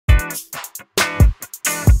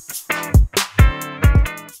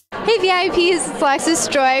Hey VIPs, it's Alexis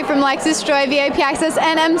Joy from Alexisjoyvipaccess,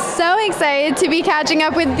 and I'm so excited to be catching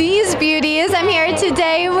up with these beauties. I'm here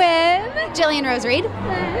today with Jillian Rose Reed,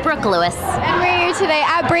 Brooke Lewis. And we're here today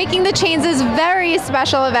at Breaking the Chains' very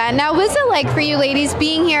special event. Now, what's it like for you ladies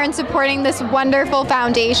being here and supporting this wonderful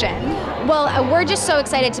foundation? Well, we're just so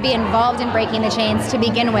excited to be involved in Breaking the Chains to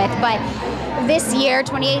begin with, but this year,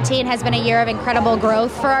 2018, has been a year of incredible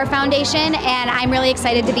growth for our foundation, and I'm really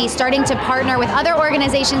excited to be starting to partner with other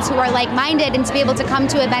organizations who are like-minded and to be able to come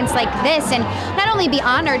to events like this and not only be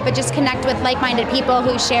honored, but just connect with like-minded people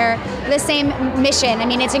who share the same mission. I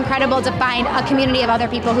mean, it's incredible to find a community of other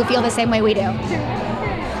people who feel the same way we do.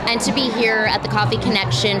 And to be here at the Coffee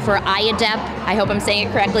Connection for IAEDP, I hope I'm saying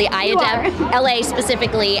it correctly, IAEDP, LA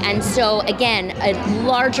specifically, and so again, a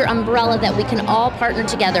larger umbrella that we can all partner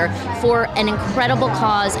together for an incredible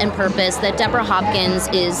cause and purpose that Debra Hopkins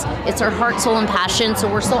it's her heart, soul, and passion,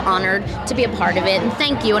 so we're so honored to be a part of it, and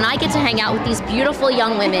thank you. And I get to hang out with these beautiful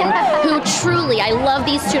young women who truly, I love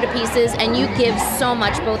these two to pieces, and you give so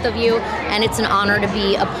much, both of you, and it's an honor to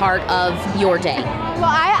be a part of your day. Well,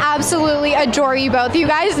 I absolutely adore you both. You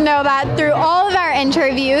guys know that through all of our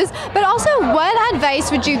interviews. But also, what advice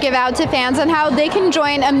would you give out to fans on how they can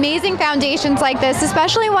join amazing foundations like this,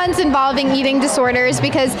 especially ones involving eating disorders,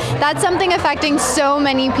 because that's something affecting so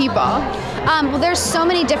many people? Well, there's so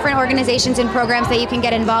many different organizations and programs that you can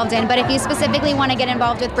get involved in, but if you specifically want to get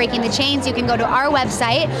involved with Breaking the Chains, you can go to our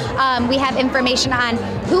website. We have information on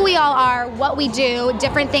who we all are, what we do,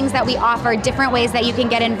 different things that we offer, different ways that you can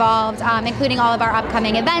get involved, including all of our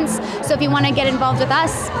upcoming events. So if you want to get involved with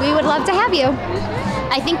us, we would love to have you.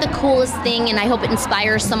 I think the coolest thing, and I hope it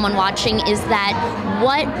inspires someone watching, is that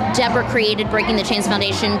what Debra created Breaking the Chains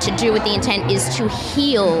Foundation to do with the intent is to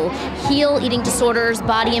heal eating disorders,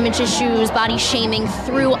 body image issues, body shaming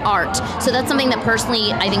through art. So that's something that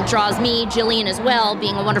personally I think draws me, Jillian as well,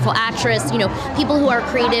 being a wonderful actress, you know, people who are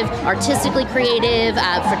creative, artistically creative,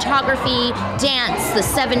 photography, dance, the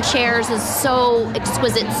 7 chairs is so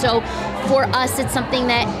exquisite. So for us, it's something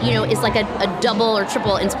that, you know, is like a double or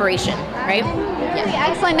triple inspiration, right? Yeah.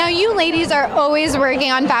 Excellent. Now, you ladies are always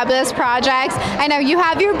working on fabulous projects. I know you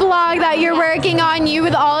have your blog that you're working on, you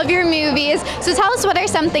with all of your movies. So tell us, what are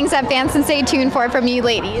some things that fans can stay tuned for from you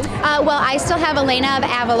ladies? Well, I still have Elena of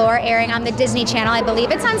Avalor airing on the Disney Channel. I believe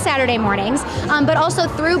it's on Saturday mornings. But also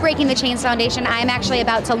through Breaking the Chains Foundation, I'm actually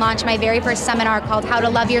about to launch my very first seminar called How to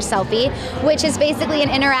Love Your Selfie, which is basically an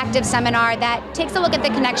interactive seminar that takes a look at the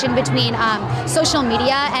connection between social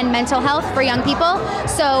media and mental health for young people.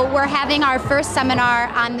 So we're having our first seminar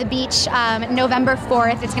on the beach November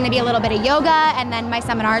 4th. It's going to be a little bit of yoga and then my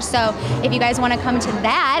seminar. So if you guys want to come to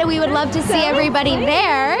that, we would love to see everybody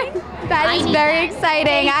there. That is very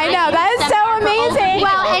exciting. I know, that is so amazing.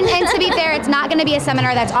 Well, and to be fair, it's not going to be a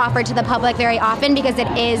seminar that's offered to the public very often because it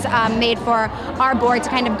is made for our board to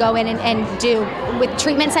kind of go in and do with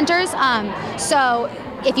treatment centers. So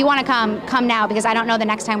if you want to come now, because I don't know the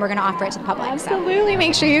next time we're going to offer it to the public. Absolutely. So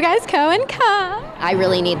make sure you guys go and come. I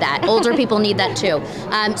really need that. Older people need that too.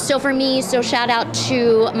 So for me, shout out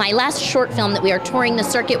to my last short film that we are touring the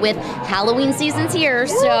circuit with. Halloween season's here,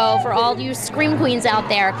 so for all you scream queens out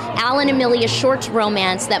there, Al and Amelia short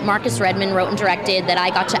romance that Marcus Redmond wrote and directed that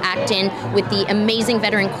I got to act in with the amazing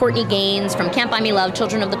veteran Courtney Gaines from Can't Buy Me Love,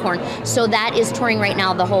 Children of the Corn. So that is touring right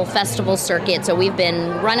now, the whole festival circuit. So we've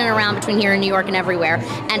been running around between here and New York and everywhere.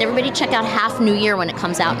 And everybody check out Half New Year when it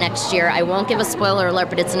comes out next year. I won't give a spoiler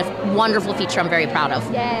alert, but it's a wonderful feature I'm very proud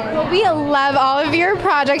of. Well, we love all of your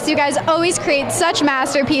projects. You guys always create such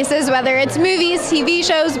masterpieces, whether it's movies, TV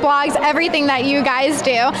shows, blogs, everything that you guys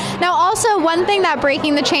do. Now, also, one thing that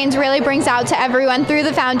Breaking the Chains really brings out to everyone through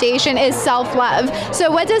the foundation is self-love.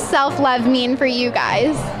 So what does self-love mean for you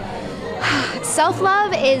guys?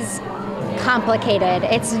 Self-love is complicated.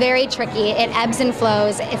 It's very tricky. It ebbs and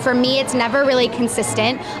flows. For me, it's never really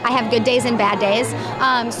consistent. I have good days and bad days.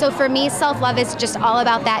 So for me, self-love is just all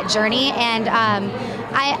about that journey, and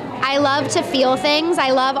I love to feel things.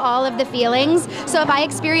 I love all of the feelings. So if I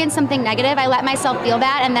experience something negative, I let myself feel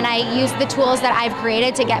that, and then I use the tools that I've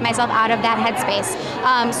created to get myself out of that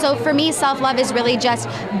headspace. So for me, self-love is really just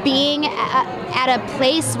being at a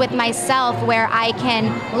place with myself where I can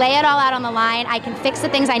lay it all out on the line. I can fix the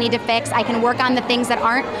things I need to fix. I can work on the things that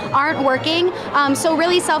aren't working. So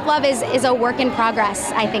really, self-love is a work in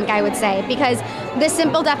progress, I think I would say, because the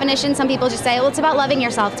simple definition, some people just say, well, it's about loving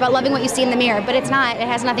yourself. It's about loving what you see in the mirror, but it's not. It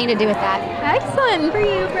has nothing to do with that. Excellent. For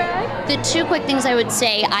you, Brooke? The two quick things I would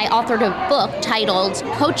say, I authored a book titled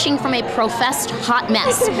Coaching from a Professed Hot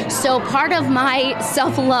Mess. So part of my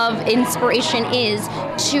self-love inspiration is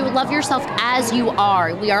to love yourself as you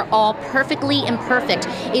are. We are all perfectly imperfect.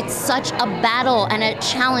 It's such a battle and a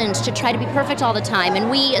challenge to try to be perfect all the time. And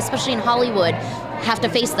we, especially in Hollywood, have to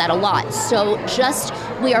face that a lot. So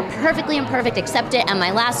we are perfectly imperfect, accept it. And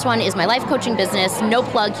my last one is my life coaching business, no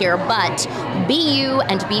plug here, but be you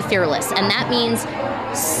and be fearless. And that means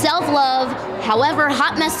self-love, however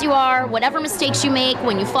hot mess you are, whatever mistakes you make,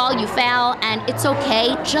 when you fall, you fail, and it's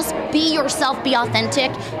okay. Just be yourself, be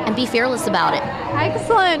authentic, and be fearless about it.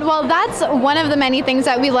 Excellent. Well, that's one of the many things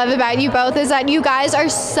that we love about you both is that you guys are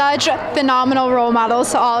such phenomenal role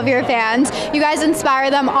models to all of your fans. You guys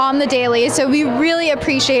inspire them on the daily, so we really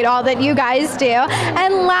appreciate all that you guys do.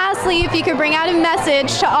 And lastly, if you could bring out a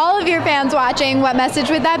message to all of your fans watching, what message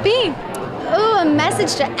would that be? Ooh, a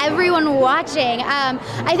message to everyone watching.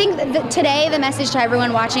 I think today the message to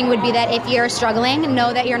everyone watching would be that if you're struggling,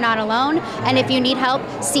 know that you're not alone, and if you need help,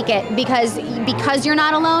 seek it, because you're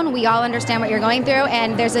not alone, we all understand what you're going through,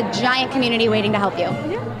 and there's a giant community waiting to help you.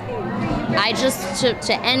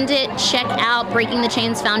 To end it, check out Breaking the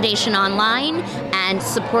Chains Foundation online and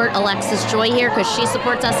support Alexis Joy here, because she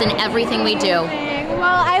supports us in everything we do.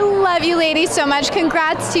 Well, I love you ladies so much.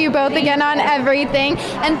 Congrats to you both again on everything.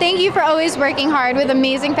 And thank you for always working hard with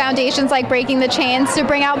amazing foundations like Breaking the Chains to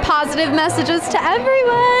bring out positive messages to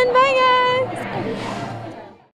everyone. Bye, guys.